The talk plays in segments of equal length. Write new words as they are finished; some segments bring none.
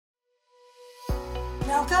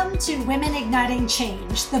Welcome to Women Igniting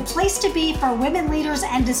Change, the place to be for women leaders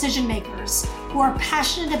and decision makers who are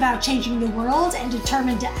passionate about changing the world and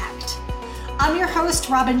determined to act. I'm your host,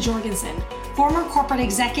 Robin Jorgensen, former corporate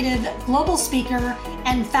executive, global speaker,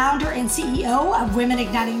 and founder and CEO of Women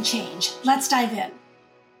Igniting Change. Let's dive in.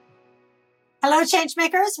 Hello,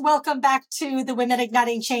 changemakers. Welcome back to the Women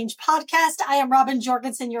Igniting Change podcast. I am Robin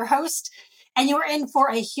Jorgensen, your host, and you're in for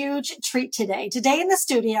a huge treat today. Today in the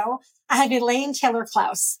studio, I have Elaine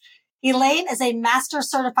Taylor-Klaus. Elaine is a master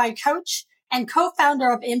certified coach and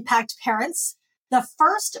co-founder of Impact Parents, the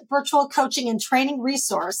first virtual coaching and training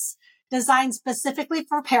resource designed specifically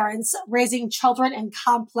for parents raising children in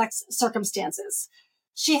complex circumstances.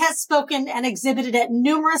 She has spoken and exhibited at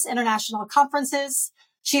numerous international conferences.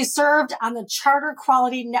 She served on the Charter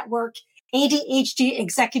Quality Network ADHD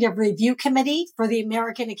Executive Review Committee for the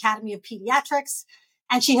American Academy of Pediatrics,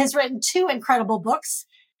 and she has written two incredible books,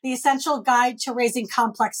 The Essential Guide to Raising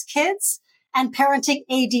Complex Kids and Parenting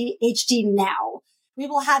ADHD Now. We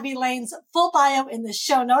will have Elaine's full bio in the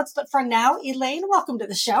show notes, but for now, Elaine, welcome to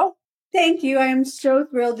the show. Thank you. I am so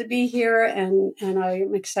thrilled to be here, and I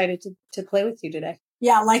am excited to play with you today.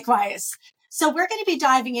 Yeah, likewise. So we're going to be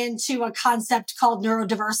diving into a concept called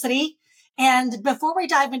neurodiversity. And before we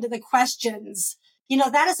dive into the questions,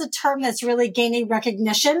 that is a term that's really gaining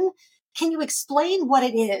recognition. Can you explain what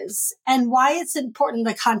it is and why it's important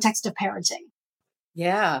in the context of parenting?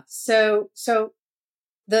 Yeah. So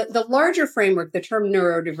the larger framework, the term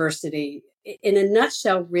neurodiversity, in a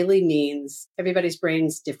nutshell, really means everybody's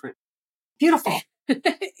brain's different. Beautiful.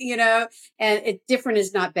 And different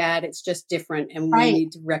is not bad. It's just different. And we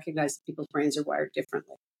need to recognize that people's brains are wired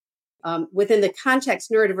differently. Within the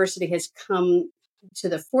context, neurodiversity has come to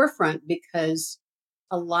the forefront because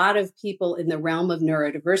a lot of people in the realm of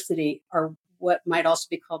neurodiversity are what might also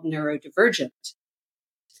be called neurodivergent,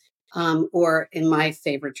 or in my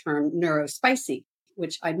favorite term, neurospicy,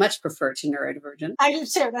 which I much prefer to neurodivergent. I do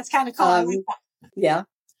too. That's kind of cool. Yeah.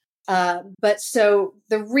 But so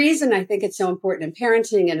the reason I think it's so important in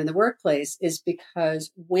parenting and in the workplace is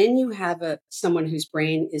because when you have someone whose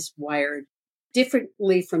brain is wired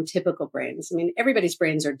differently from typical brains, I mean, everybody's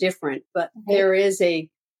brains are different, but there is a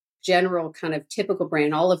general kind of typical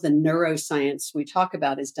brain. All of the neuroscience we talk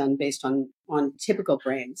about is done based on typical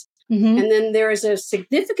brains. Mm-hmm. And then there is a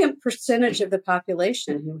significant percentage of the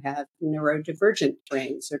population who have neurodivergent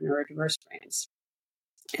brains or neurodiverse brains.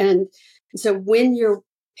 And so when you're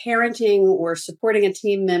parenting or supporting a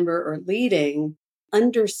team member or leading,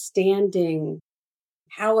 understanding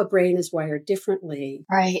how a brain is wired differently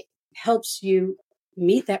helps you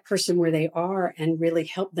meet that person where they are and really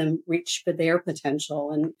help them reach for their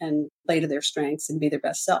potential and play to their strengths and be their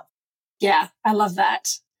best self. Yeah, I love that.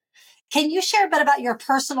 Can you share a bit about your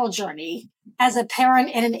personal journey as a parent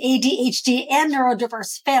in an ADHD and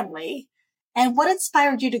neurodiverse family and what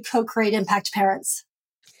inspired you to co-create Impact Parents?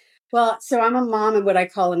 Well, so I'm a mom in what I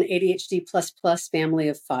call an ADHD plus family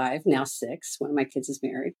of 5, now 6. One of my kids is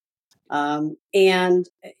married. And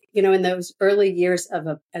in those early years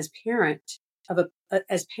as a parent,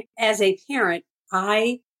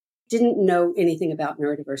 I didn't know anything about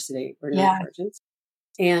neurodiversity or neurodivergence.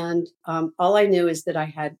 And all I knew is that I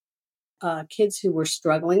had kids who were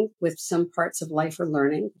struggling with some parts of life or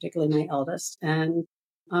learning, particularly my eldest, and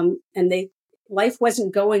life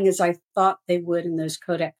wasn't going as I thought they would in those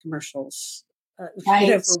Kodak commercials for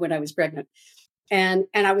when I was pregnant. And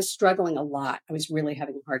I was struggling a lot. I was really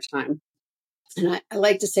having a hard time. And I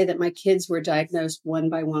like to say that my kids were diagnosed one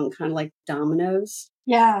by one, kind of like dominoes.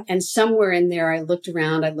 Yeah. And somewhere in there, I looked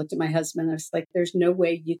around, I looked at my husband, I was like, there's no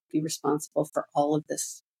way you could be responsible for all of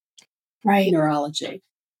this neurology.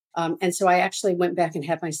 And so I actually went back and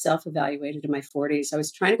had myself evaluated in my 40s. I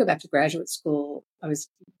was trying to go back to graduate school. I was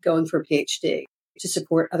going for a PhD to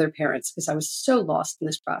support other parents because I was so lost in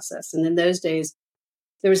this process. And in those days,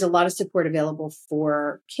 there was a lot of support available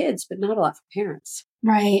for kids, but not a lot for parents.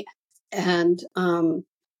 Right. And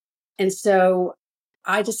so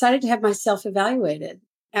I decided to have myself evaluated.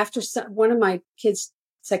 After one of my kids'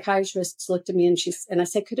 psychiatrists looked at me and I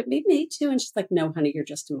said, could it be me too? And she's like, no, honey, you're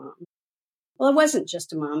just a mom. Well, I wasn't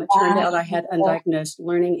just a mom. It turned out I had undiagnosed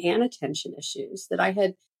learning and attention issues that I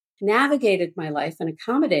had navigated my life and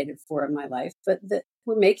accommodated for in my life, but that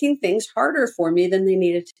were making things harder for me than they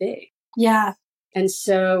needed to be. Yeah. And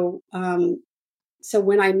so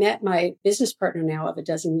when I met my business partner now of a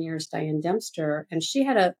dozen years, Diane Dempster, and she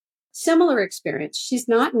had a similar experience. She's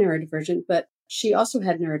not neurodivergent, but she also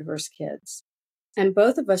had neurodiverse kids. And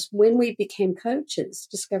both of us, when we became coaches,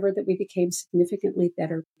 discovered that we became significantly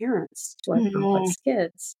better parents to our complex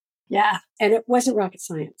kids. Yeah. And it wasn't rocket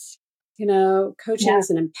science. Coaching is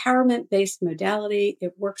an empowerment-based modality.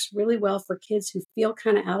 It works really well for kids who feel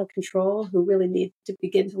kind of out of control, who really need to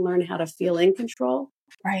begin to learn how to feel in control.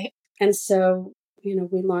 Right. And so, we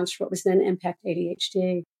launched what was then Impact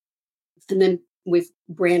ADHD. And then we've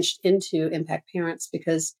branched into Impact Parents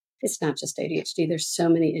because it's not just ADHD. There's so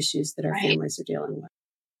many issues that our families are dealing with.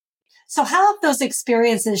 So how have those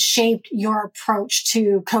experiences shaped your approach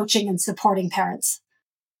to coaching and supporting parents?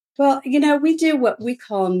 Well, we do what we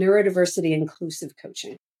call neurodiversity inclusive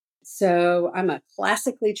coaching. So I'm a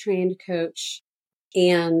classically trained coach,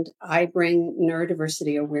 and I bring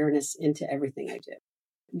neurodiversity awareness into everything I do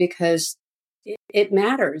because it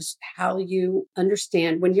matters how you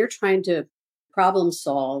understand when you're trying to problem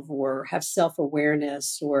solve or have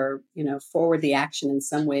self-awareness or, forward the action in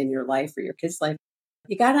some way in your life or your kid's life.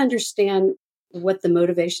 You got to understand what the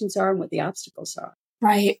motivations are and what the obstacles are.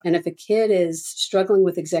 Right. And if a kid is struggling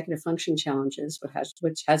with executive function challenges,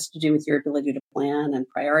 which has to do with your ability to plan and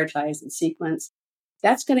prioritize and sequence,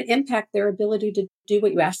 that's going to impact their ability to do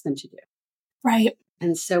what you ask them to do. Right.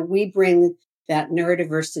 And so we bring that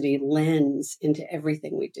neurodiversity lens into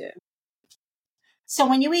everything we do. So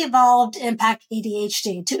when you evolved Impact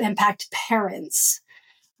ADHD to impact parents,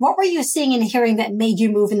 what were you seeing and hearing that made you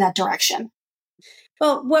move in that direction?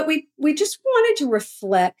 Well, what we just wanted to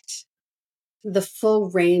reflect the full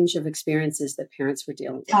range of experiences that parents were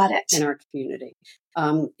dealing with in our community.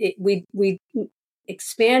 We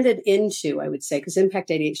expanded into, I would say, because Impact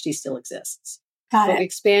ADHD still exists. We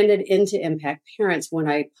expanded into Impact Parents when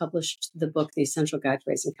I published the book, The Essential Guide to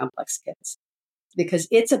Raising Complex Kids, because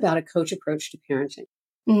it's about a coach approach to parenting.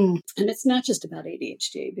 And it's not just about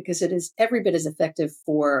ADHD, because it is every bit as effective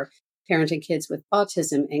for parenting kids with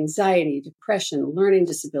autism, anxiety, depression, learning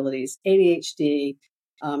disabilities, ADHD,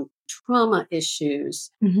 trauma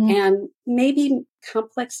issues, and maybe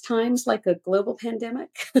complex times like a global pandemic.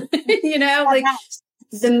 The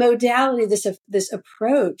modality, this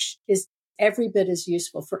approach is every bit as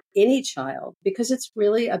useful for any child because it's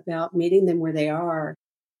really about meeting them where they are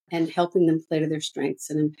and helping them play to their strengths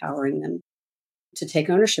and empowering them to take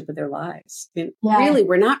ownership of their lives. Really,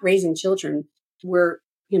 we're not raising children. We're,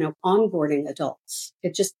 onboarding adults.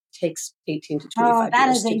 It just takes 18 to 25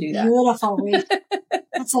 years to do that.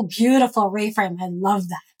 That's a beautiful reframe. I love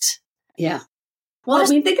that. Yeah. Well,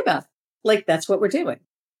 think about it. That's what we're doing.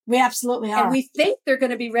 We absolutely are. And we think they're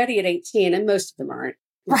going to be ready at 18, and most of them aren't.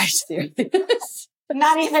 Right.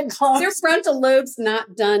 Not even close. Their frontal lobe's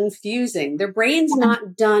not done fusing. Their brain's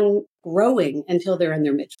not done growing until they're in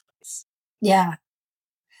their mid-20s. Yeah.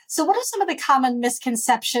 So what are some of the common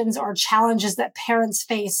misconceptions or challenges that parents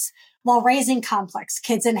face while raising complex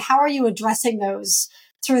kids, and how are you addressing those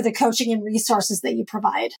through the coaching and resources that you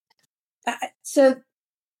provide?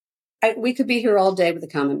 We could be here all day with the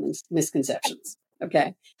common misconceptions.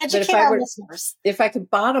 Okay. Educate our listeners. If I could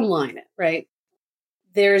bottom line it, right?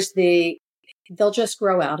 There's they'll just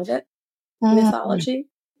grow out of it mythology,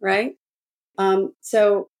 right?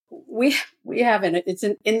 So we have it's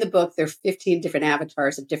in the book, there are 15 different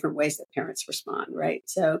avatars of different ways that parents respond, right?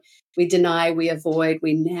 So we deny, we avoid,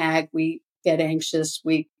 we nag, we get anxious,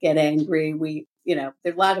 we get angry, there are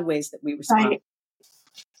a lot of ways that we respond.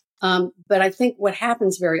 Right. But I think what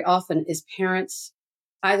happens very often is parents,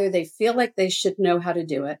 either they feel like they should know how to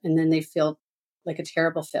do it, and then they feel like a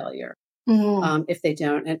terrible failure if they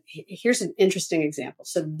don't. And here's an interesting example.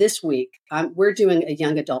 So this week, we're doing a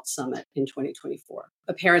young adult summit in 2024,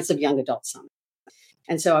 a Parents of Young Adult Summit.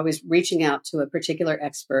 And so I was reaching out to a particular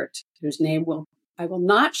expert whose name I will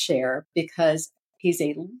not share because he's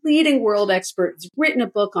a leading world expert. He's written a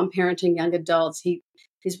book on parenting young adults.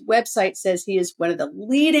 His website says he is one of the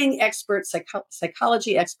leading experts,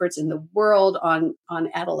 psychology experts in the world on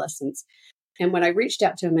adolescents. And when I reached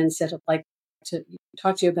out to him and said, I'd like to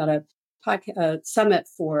talk to you about a summit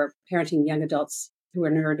for parenting young adults who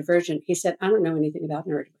are neurodivergent, he said, I don't know anything about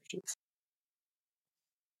neurodivergence.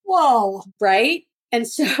 Whoa. Right? And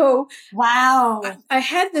so, wow, I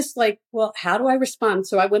had this how do I respond?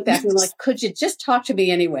 So I went back and I'm like, could you just talk to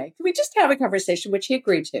me anyway? Could we just have a conversation, which he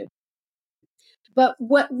agreed to? But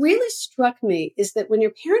what really struck me is that when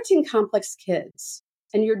you're parenting complex kids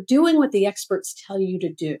and you're doing what the experts tell you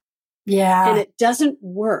to do, and it doesn't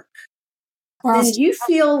work, then you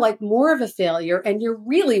feel like more of a failure and you're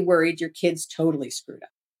really worried your kid's totally screwed up.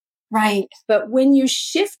 Right. But when you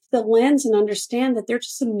shift the lens and understand that there are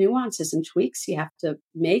just some nuances and tweaks you have to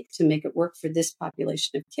make it work for this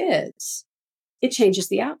population of kids, it changes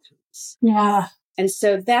the outcomes. Yeah. And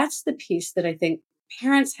so that's the piece that I think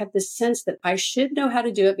parents have this sense that I should know how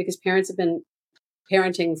to do it because parents have been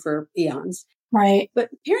parenting for eons. Right. But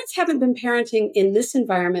parents haven't been parenting in this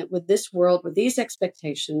environment, with this world, with these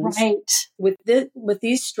expectations, Right. with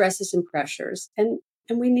these stresses and pressures. And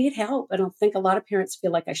we need help. I don't think a lot of parents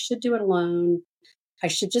feel like I should do it alone. I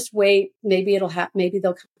should just wait. Maybe maybe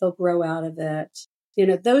they'll grow out of it.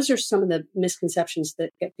 Those are some of the misconceptions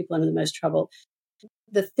that get people into the most trouble.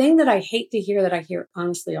 The thing that I hate to hear, that I hear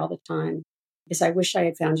honestly all the time, is, I wish I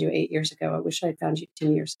had found you 8 years ago. I wish I had found you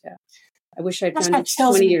 10 years ago. I wish I had found you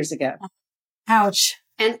 20 years ago. Ouch.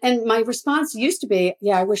 And my response used to be,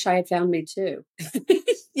 yeah, I wish I had found me too.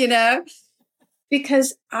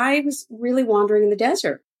 Because I was really wandering in the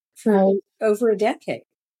desert for over a decade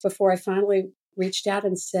before I finally reached out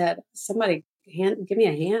and said, somebody give me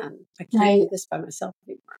a hand. I can't do this by myself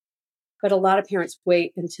anymore. But a lot of parents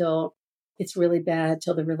wait until it's really bad,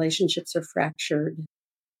 till the relationships are fractured,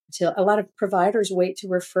 till a lot of providers wait to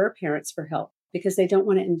refer parents for help because they don't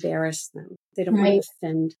want to embarrass them. They don't want to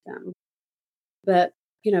offend them. But,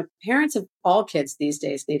 parents of all kids these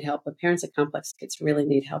days need help, but parents of complex kids really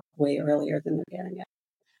need help way earlier than they're getting it.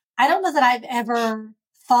 I don't know that I've ever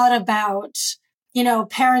thought about,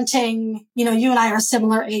 parenting, you and I are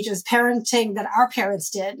similar ages, parenting that our parents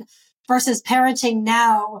did versus parenting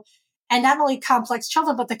now. And not only complex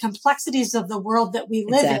children, but the complexities of the world that we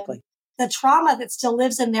live in. The trauma that still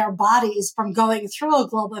lives in their bodies from going through a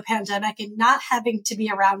global pandemic and not having to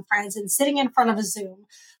be around friends and sitting in front of a Zoom,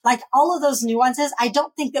 like all of those nuances. I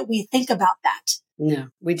don't think that we think about that. No,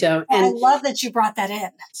 we don't. And I love that you brought that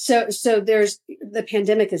in. So there's the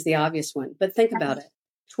pandemic is the obvious one, but think about it.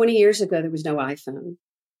 20 years ago, there was no iPhone.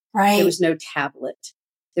 Right. There was no tablet.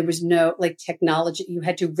 There was no technology. You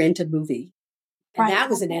had to rent a movie. And that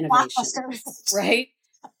was an innovation. Right.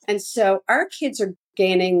 And so our kids are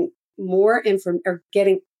gaining more or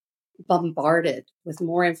getting bombarded with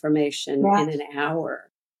more information in an hour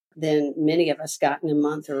than many of us got in a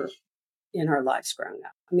month or in our lives growing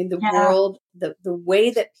up. I mean, the world, the way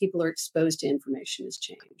that people are exposed to information has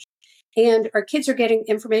changed. And our kids are getting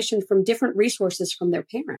information from different resources from their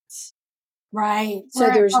parents. Right. So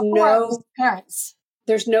there's no parents.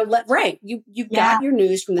 There's no you got your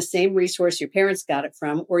news from the same resource your parents got it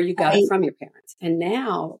from, or you got it from your parents. And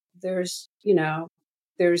now there's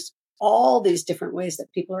all these different ways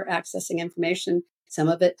that people are accessing information. Some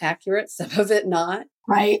of it accurate, some of it not.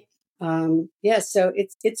 Right. So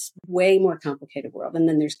it's way more complicated world. And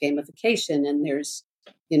then there's gamification, and there's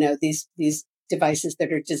these devices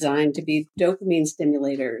that are designed to be dopamine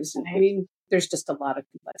stimulators. I mean, there's just a lot of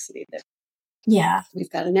complexity that we've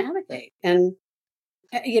got to navigate. And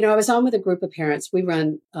I was on with a group of parents. We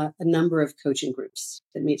run a number of coaching groups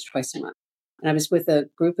that meets twice a month. And I was with a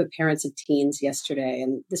group of parents of teens yesterday.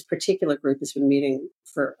 And this particular group has been meeting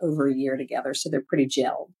for over a year together. So they're pretty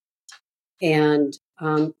gelled. And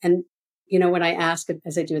when I ask,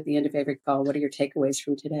 as I do at the end of every call, what are your takeaways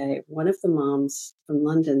from today? One of the moms from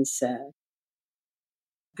London said,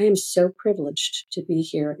 I am so privileged to be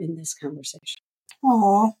here in this conversation.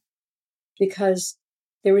 Aww. Because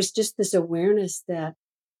there was just this awareness that,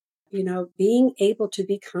 being able to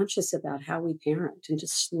be conscious about how we parent and to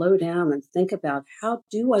slow down and think about, how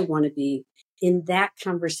do I want to be in that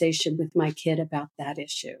conversation with my kid about that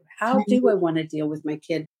issue? How do I want to deal with my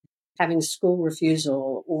kid having school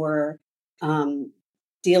refusal, or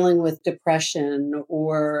dealing with depression,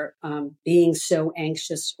 or being so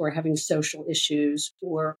anxious, or having social issues,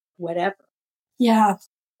 or whatever? Yeah.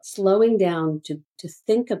 Slowing down to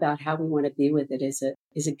think about how we want to be with it is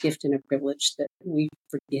a gift and a privilege that we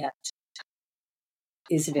forget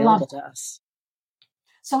is available to us.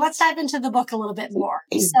 So let's dive into the book a little bit more.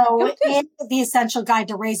 So in The Essential Guide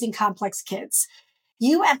to Raising Complex Kids,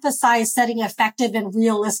 you emphasize setting effective and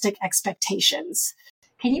realistic expectations.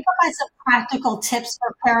 Can you provide some practical tips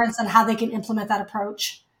for parents on how they can implement that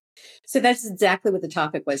approach? So that's exactly what the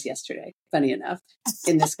topic was yesterday, funny enough,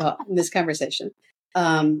 in this conversation.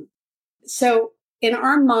 So in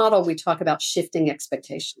our model, we talk about shifting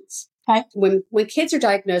expectations. Okay. When kids are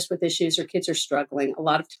diagnosed with issues or kids are struggling, a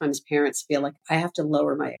lot of times parents feel like, I have to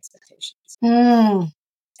lower my expectations.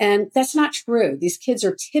 And that's not true. These kids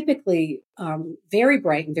are typically very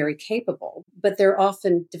bright and very capable, but they're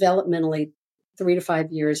often developmentally 3 to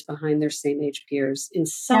 5 years behind their same age peers in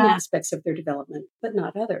some aspects of their development, but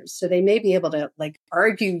not others. So they may be able to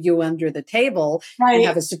argue you under the table and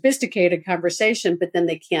have a sophisticated conversation, but then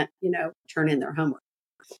they can't, turn in their homework.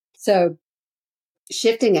 So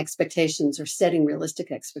shifting expectations or setting realistic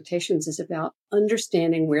expectations is about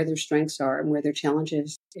understanding where their strengths are and where their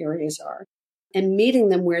challenges areas are, and meeting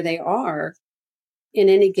them where they are in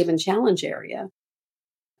any given challenge area,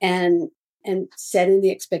 and setting the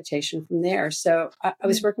expectation from there. So I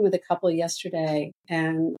was working with a couple yesterday,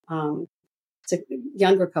 and It's a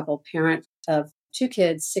younger couple, parent of 2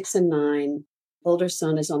 kids, 6 and 9. Older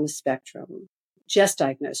son is on the spectrum, just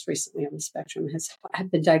diagnosed recently on the spectrum, had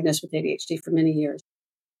been diagnosed with ADHD for many years.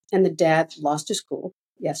 And the dad lost his cool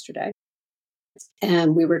yesterday.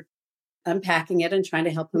 And we were unpacking it and trying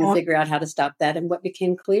to help him figure out how to stop that. And what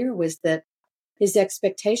became clear was that his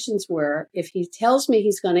expectations were, if he tells me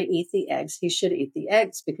he's going to eat the eggs, he should eat the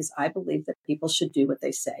eggs, because I believe that people should do what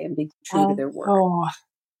they say and be true to their word.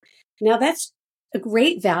 Now, that's a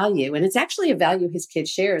great value. And it's actually a value his kid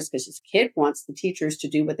shares, because his kid wants the teachers to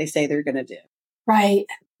do what they say they're going to do. Right.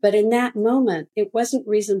 But in that moment, it wasn't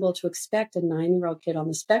reasonable to expect a 9-year-old kid on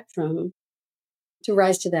the spectrum to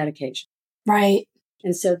rise to that occasion. Right.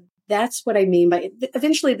 And so that's what I mean by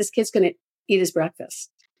eventually this kid's going to eat his breakfast,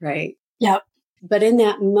 right? Yep. But in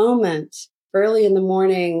that moment, early in the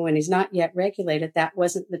morning when he's not yet regulated, that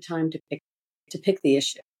wasn't the time to pick the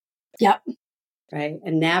issue. Yep. Right.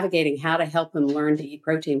 And navigating how to help him learn to eat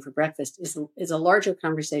protein for breakfast is a larger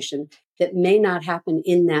conversation that may not happen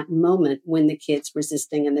in that moment when the kid's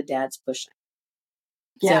resisting and the dad's pushing.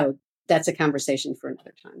 Yeah. So that's a conversation for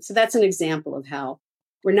another time. So that's an example of how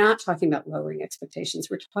we're not talking about lowering expectations.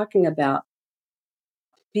 We're talking about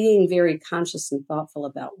being very conscious and thoughtful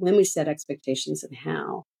about when we set expectations and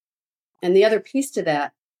how. And the other piece to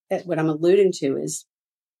that, what I'm alluding to is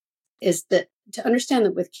that to understand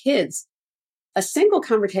that with kids, a single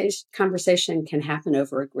conversation can happen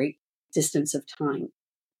over a great distance of time.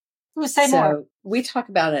 Say more. So we talk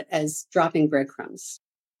about it as dropping breadcrumbs.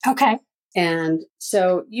 Okay. And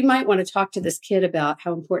so you might want to talk to this kid about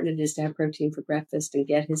how important it is to have protein for breakfast and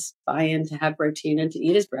get his buy-in to have protein and to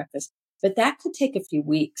eat his breakfast. But that could take a few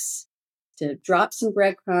weeks to drop some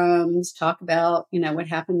breadcrumbs, talk about, what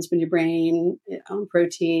happens when your brain on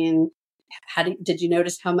protein. Did you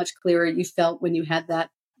notice how much clearer you felt when you had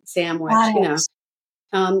that sandwich? Right.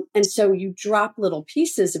 And so you drop little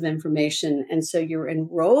pieces of information. And so you're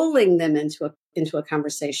enrolling them into a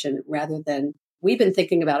conversation rather than, we've been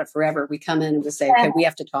thinking about it forever. We come in and we say, okay, we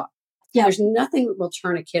have to talk. Yeah. There's nothing that will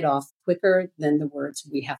turn a kid off quicker than the words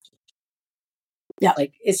we have to. Yeah.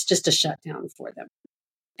 Like it's just a shutdown for them.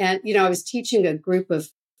 And, I was teaching a group of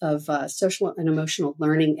social and emotional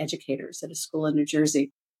learning educators at a school in New Jersey.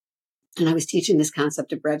 And I was teaching this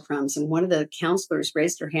concept of breadcrumbs. And one of the counselors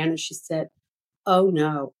raised her hand and she said, "Oh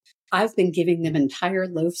no, I've been giving them entire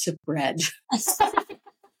loaves of bread."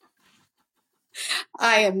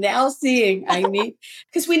 I am now seeing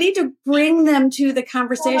because we need to bring them to the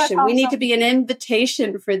conversation. We need to be an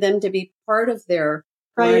invitation for them to be part of their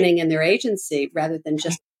learning and their agency rather than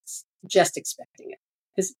just expecting it.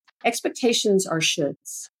 Because expectations are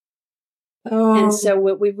shoulds. Oh. And so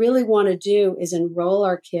what we really want to do is enroll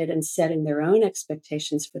our kid in setting their own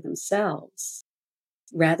expectations for themselves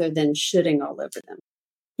rather than shoulding all over them.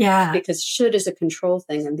 Yeah. Because should is a control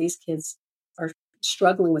thing, and these kids are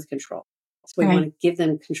struggling with control. So we want to give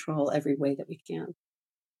them control every way that we can.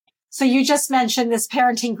 So you just mentioned this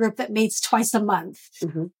parenting group that meets twice a month.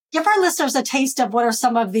 Mm-hmm. Give our listeners a taste of what are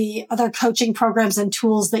some of the other coaching programs and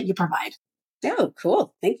tools that you provide. Oh,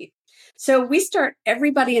 cool. Thank you. So we start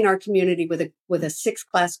everybody in our community with a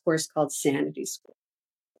 6-class course called Sanity School.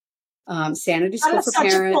 Sanity School for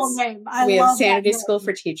parents. Cool name. We have Sanity School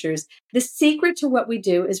for teachers. The secret to what we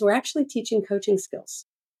do is we're actually teaching coaching skills.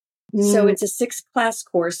 So it's a 6-class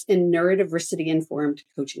course in neurodiversity informed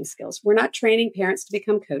coaching skills. We're not training parents to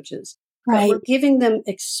become coaches, but we're giving them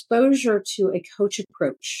exposure to a coach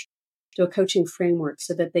approach, to a coaching framework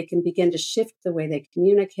so that they can begin to shift the way they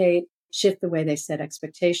communicate, shift the way they set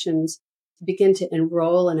expectations, begin to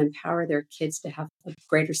enroll and empower their kids to have a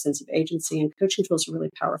greater sense of agency. And coaching tools are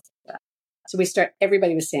really powerful for that. So we start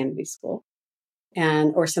everybody with Sanity School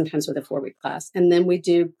or sometimes with a 4-week class. And then we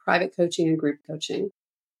do private coaching and group coaching.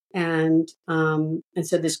 And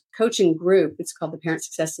so this coaching group, it's called the Parent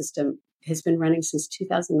Success System, has been running since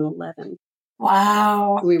 2011.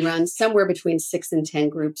 Wow. We run somewhere between 6 and 10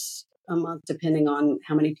 groups a month, depending on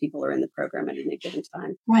how many people are in the program at any given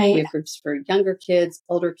time. Right. We have groups for younger kids,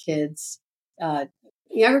 older kids,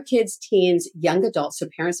 teens, young adults. So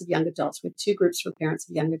parents of young adults, with 2 groups for parents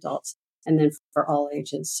of young adults, and then for all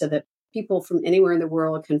ages, so that people from anywhere in the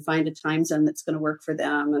world can find a time zone that's going to work for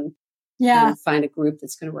them and find a group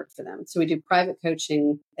that's going to work for them. So we do private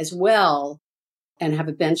coaching as well and have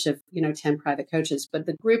a bench of, 10 private coaches. But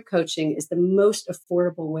the group coaching is the most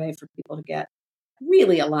affordable way for people to get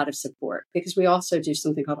really a lot of support, because we also do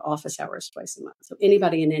something called office hours twice a month. So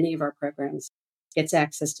anybody in any of our programs gets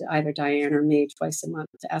access to either Diane or me twice a month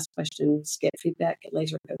to ask questions, get feedback, get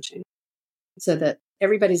laser coaching, so that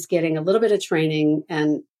everybody's getting a little bit of training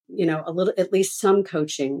and, at least some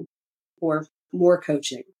coaching or more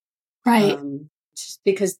coaching Right. Just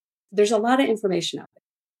because there's a lot of information out there.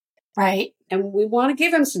 Right. And we want to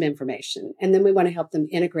give them some information, and then we want to help them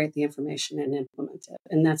integrate the information and implement it.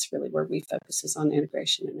 And that's really where we focus, is on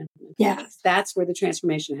integration and implementation. Yeah. That's where the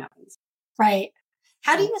transformation happens. Right.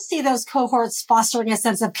 How do you see those cohorts fostering a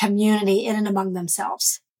sense of community in and among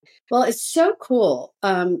themselves? Well, it's so cool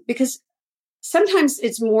because sometimes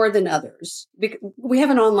it's more than others. We have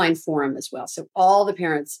an online forum as well. So all the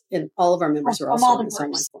parents and all of our members are also on this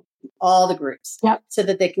online forum, all the groups, so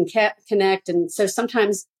that they can connect. And so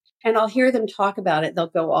sometimes, and I'll hear them talk about it, they'll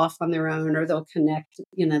go off on their own, or they'll connect,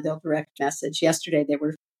 they'll direct message. Yesterday, they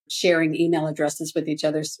were sharing email addresses with each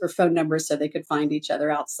other or phone numbers so they could find each other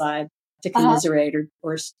outside to commiserate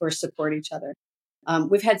or support each other.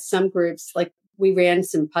 We've had some groups, like we ran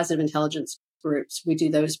some positive intelligence groups. We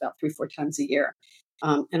do those about 3-4 times a year.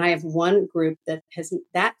 And I have one group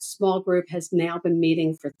that small group has now been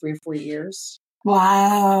meeting for 3 or 4 years.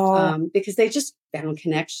 Wow. Because they just found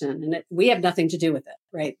connection, and we have nothing to do with it,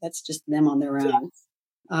 right? That's just them on their own.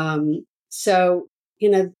 Yes. So,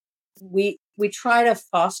 we try to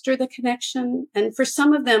foster the connection. And for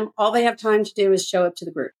some of them, all they have time to do is show up to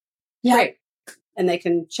the group. Yeah. Great. And they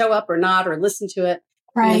can show up or not, or listen to it.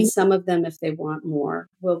 Right. And some of them, if they want more,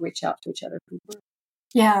 will reach out to each other for more.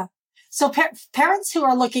 Yeah. So parents who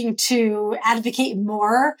are looking to advocate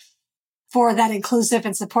more for that inclusive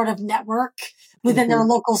and supportive network within their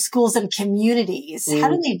local schools and communities, how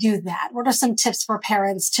do they do that? What are some tips for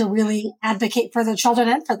parents to really advocate for their children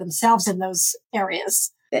and for themselves in those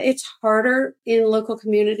areas? It's harder in local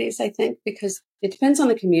communities, I think, because it depends on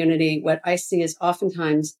the community. What I see is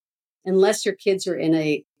oftentimes, unless your kids are in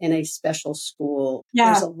a special school,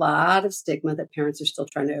 there's a lot of stigma that parents are still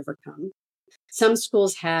trying to overcome. Some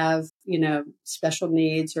schools have, special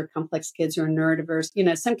needs or complex kids or neurodiverse.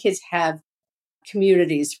 Some kids have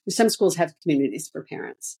communities. Some schools have communities for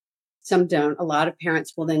parents. Some don't. A lot of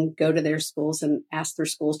parents will then go to their schools and ask their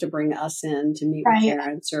schools to bring us in to meet with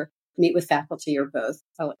parents or meet with faculty, or both.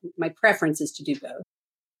 My preference is to do both.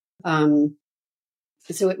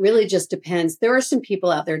 So it really just depends. There are some people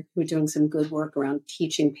out there who are doing some good work around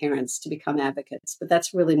teaching parents to become advocates, but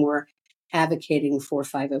that's really more advocating for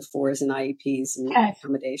 504s and IEPs and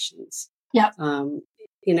accommodations. Yeah.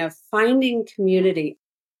 Finding community.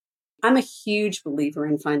 I'm a huge believer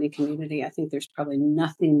in finding community. I think there's probably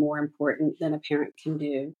nothing more important than a parent can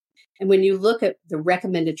do. And when you look at the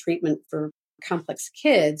recommended treatment for complex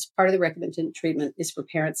kids, part of the recommended treatment is for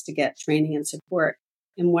parents to get training and support.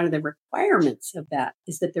 And one of the requirements of that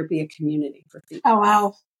is that there be a community for people. Oh,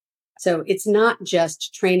 wow. So it's not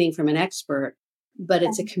just training from an expert, but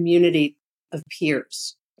it's a community of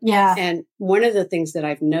peers. Yeah. And one of the things that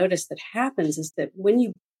I've noticed that happens is that when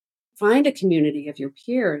you find a community of your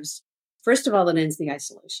peers, first of all, it ends the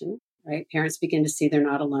isolation, right? Parents begin to see they're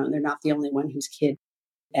not alone. They're not the only one whose kid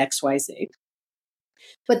XYZ.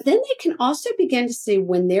 But then they can also begin to see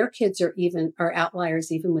when their kids are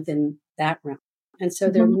outliers even within that realm. And so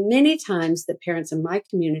there are many times that parents in my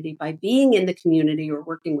community, by being in the community or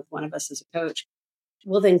working with one of us as a coach,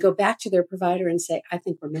 will then go back to their provider and say, I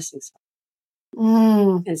think we're missing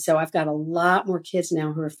something. And so I've got a lot more kids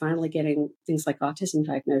now who are finally getting things like autism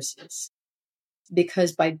diagnoses,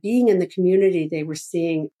 because by being in the community, they were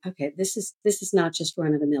seeing, okay, this is not just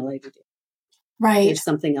run of the mill ADD. Right. There's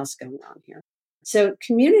something else going on here. So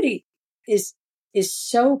community is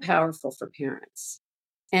so powerful for parents.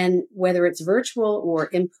 And whether it's virtual or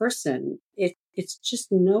in person, it's just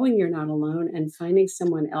knowing you're not alone and finding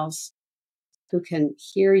someone else who can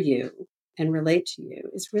hear you and relate to you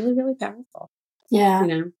is really, really powerful. Yeah.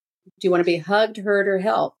 Do you want to be hugged, heard, or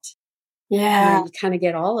helped? Yeah. You kind of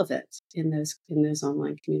get all of it in those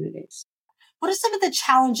online communities. What are some of the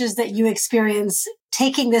challenges that you experience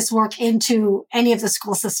taking this work into any of the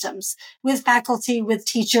school systems, with faculty, with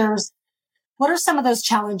teachers? What are some of those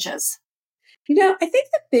challenges? I think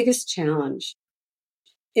the biggest challenge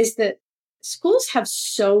is that schools have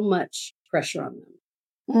so much pressure on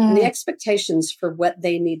them. And the expectations for what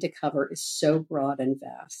they need to cover is so broad and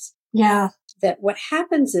vast. Yeah. That what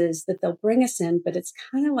happens is that they'll bring us in, but it's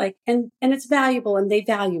kind of like, and it's valuable and they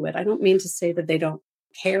value it. I don't mean to say that they don't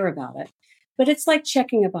care about it, but it's like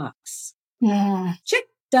checking a box. Check,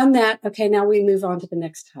 done that. Okay, now we move on to the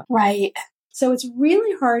next topic. Right. So it's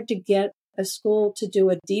really hard to get a school to do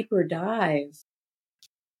a deeper dive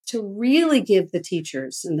to really give the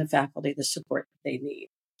teachers and the faculty the support that they need.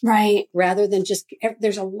 Right. Rather than just,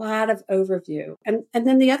 there's a lot of overview. And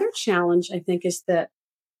then the other challenge, I think, is that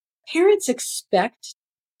parents expect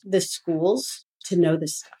the schools to know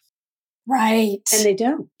this stuff. Right. And they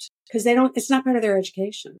don't, because it's not part of their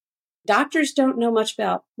education. Doctors don't know much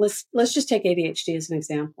about, let's just take ADHD as an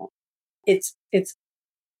example. it's,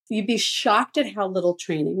 you'd be shocked at how little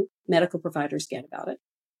training medical providers get about it.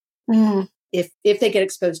 If they get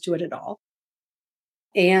exposed to it at all.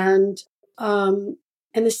 And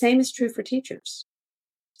the same is true for teachers.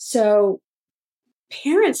 So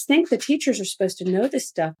parents think the teachers are supposed to know this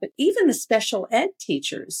stuff, but even the special ed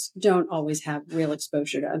teachers don't always have real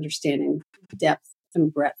exposure to understanding depth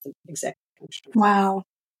and breadth of executive function. Wow.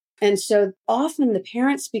 And so often the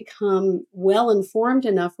parents become well-informed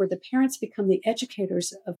enough where the parents become the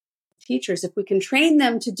educators of teachers. If we can train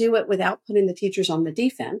them to do it without putting the teachers on the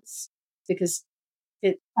defense, because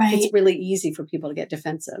it's really easy for people to get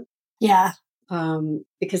defensive. Yeah.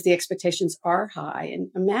 Because the expectations are high. And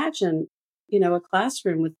imagine, a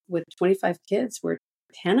classroom with 25 kids where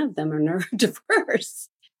 10 of them are neurodiverse.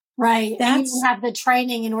 Right. And you have the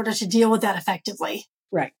training in order to deal with that effectively.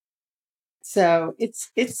 Right. So it's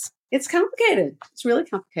complicated. It's really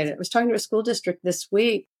complicated. I was talking to a school district this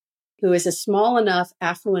week who is a small enough,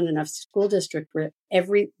 affluent enough school district where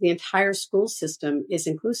the entire school system is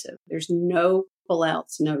inclusive. There's no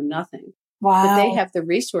pullouts, no nothing. Wow. But they have the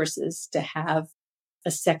resources to have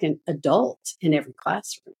a second adult in every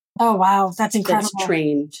classroom. Oh, wow. That's incredible. That's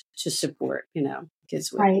trained to support,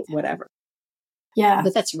 kids with whatever. Yeah.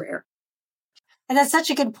 But that's rare. And that's such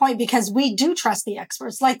a good point because we do trust the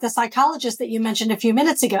experts, like the psychologist that you mentioned a few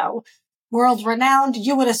minutes ago, world renowned.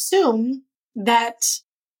 You would assume that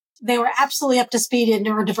they were absolutely up to speed in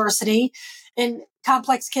neurodiversity and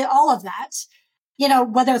complex kid, all of that,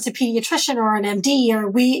 whether it's a pediatrician or an MD, or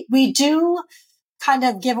we do kind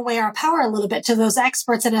of give away our power a little bit to those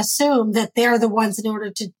experts and assume that they're the ones in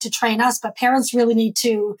order to train us. But parents really need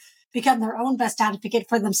to become their own best advocate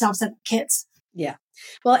for themselves and kids. Yeah.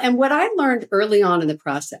 Well, and what I learned early on in the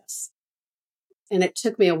process, and it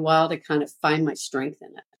took me a while to kind of find my strength in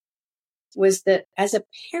it, was that as a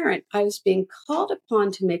parent, I was being called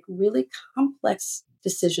upon to make really complex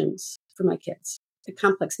decisions for my kids, the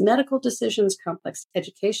complex medical decisions, complex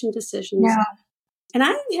education decisions. Yeah. And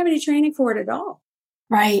I didn't have any training for it at all.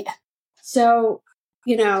 Right. So,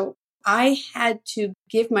 I had to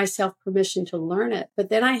give myself permission to learn it, but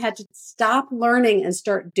then I had to stop learning and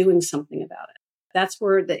start doing something about it. That's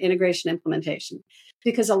where the integration implementation,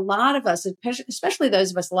 because a lot of us, especially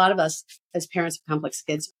a lot of us as parents of complex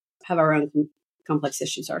kids have our own complex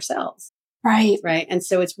issues ourselves. Right. Right. And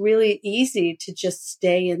so it's really easy to just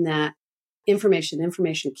stay in that information,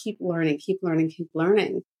 keep learning.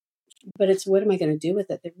 But it's what am I going to do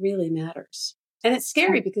with it that really matters? And it's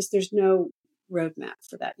scary because there's no roadmap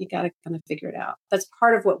for that. You got to kind of figure it out. That's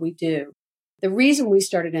part of what we do. The reason we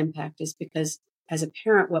started Impact is because as a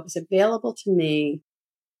parent, what was available to me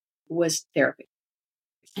was therapy.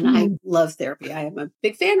 And I love therapy. I am a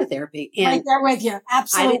big fan of therapy. And right there with you.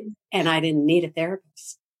 Absolutely. I didn't need a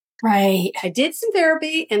therapist. Right. I did some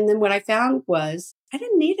therapy. And then what I found was I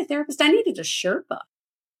didn't need a therapist. I needed a Sherpa.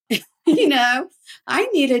 I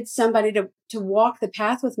needed somebody to walk the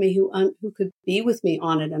path with me who could be with me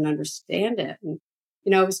on it and understand it. And,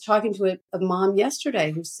 I was talking to a mom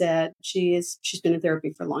yesterday who said she's been in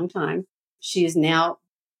therapy for a long time. She is now,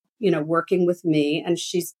 working with me, and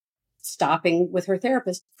she's stopping with her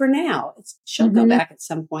therapist for now. She'll go back at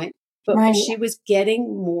some point, but she was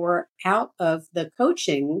getting more out of the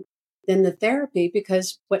coaching than the therapy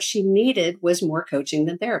because what she needed was more coaching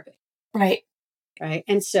than therapy. Right. Right.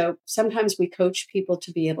 And so sometimes we coach people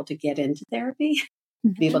to be able to get into therapy,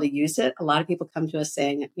 be able to use it. A lot of people come to us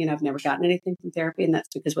saying, I've never gotten anything from therapy. And that's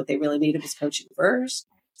because what they really needed was coaching first.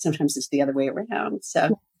 Sometimes it's the other way around.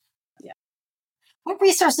 So, yeah. What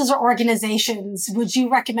resources or organizations would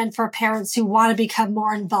you recommend for parents who want to become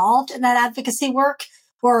more involved in that advocacy work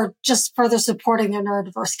or just further supporting their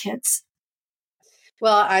neurodiverse kids?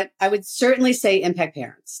 Well, I would certainly say Impact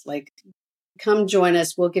Parents. Come join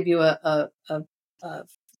us. We'll give you a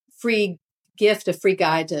free gift, a free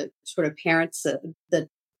guide to sort of parents,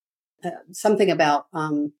 something about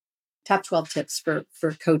top 12 tips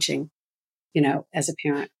for coaching, as a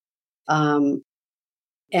parent.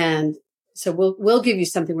 And so we'll give you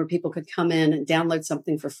something where people could come in and download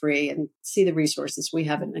something for free and see the resources. We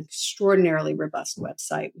have an extraordinarily robust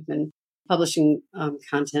website. We've been publishing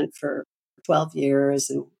content for 12 years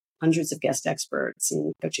and hundreds of guest experts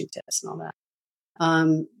and coaching tips and all that.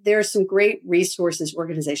 There are some great resources,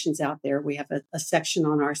 organizations out there. We have a section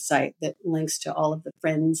on our site that links to all of the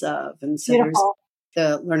friends of, and so Beautiful.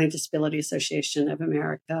 There's the Learning Disability Association of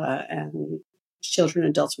America and Children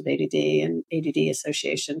and Adults with ADD and ADD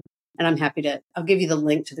Association. And I'll give you the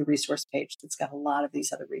link to the resource page that's got a lot of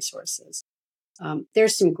these other resources.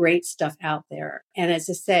 There's some great stuff out there. And as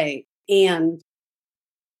I say, and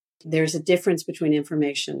there's a difference between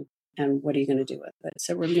information and what are you going to do with it?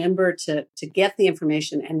 So remember to get the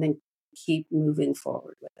information and then keep moving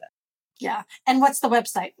forward with it. Yeah. And what's the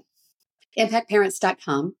website?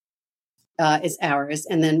 Impactparents.com is ours.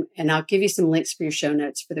 And I'll give you some links for your show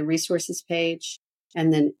notes for the resources page.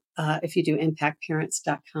 And then if you do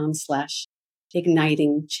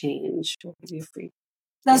impactparents.com/igniting change, we'll give you a free.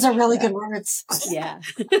 Those are really good words. Yeah.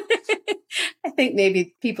 I think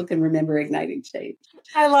maybe people can remember igniting change.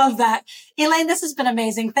 I love that. Elaine, this has been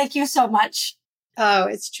amazing. Thank you so much. Oh,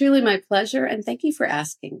 it's truly my pleasure. And thank you for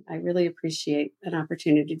asking. I really appreciate an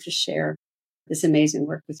opportunity to share this amazing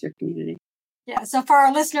work with your community. Yeah. So for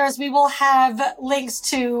our listeners, we will have links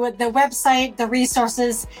to the website, the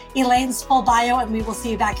resources, Elaine's full bio, and we will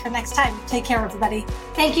see you back here next time. Take care, everybody.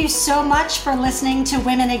 Thank you so much for listening to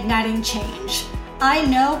Women Igniting Change. I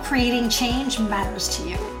know creating change matters to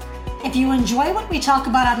you. If you enjoy what we talk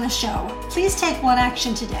about on the show, please take one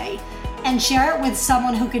action today and share it with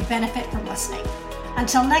someone who could benefit from listening.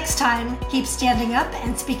 Until next time, keep standing up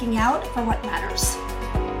and speaking out for what matters.